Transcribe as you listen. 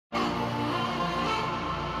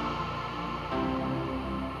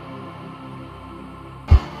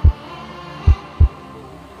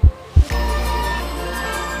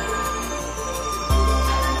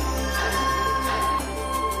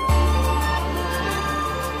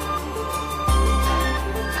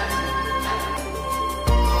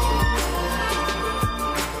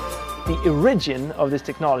origin of this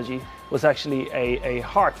technology was actually a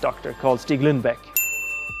heart doctor called Stig Lundbeck,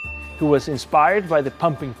 who was inspired by the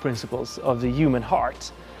pumping principles of the human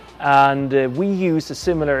heart. And we use a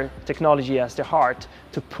similar technology as the heart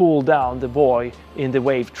to pull down the buoy in the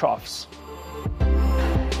wave troughs.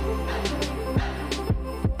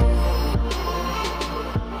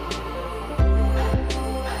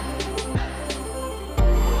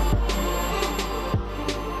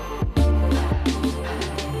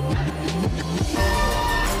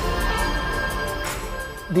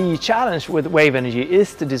 The challenge with wave energy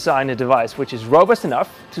is to design a device which is robust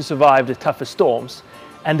enough to survive the toughest storms,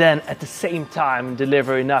 and then at the same time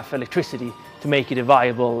deliver enough electricity to make it a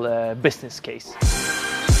viable business case.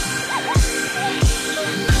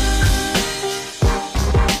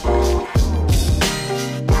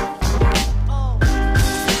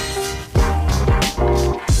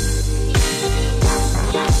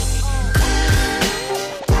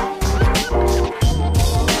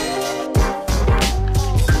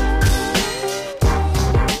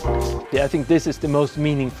 I think this is the most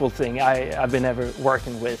meaningful thing I've been ever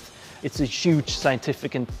working with. It's a huge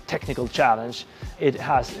scientific and technical challenge. It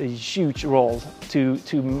has a huge role to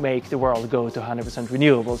make the world go to 100%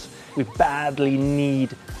 renewables. We badly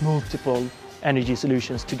need multiple energy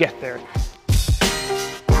solutions to get there.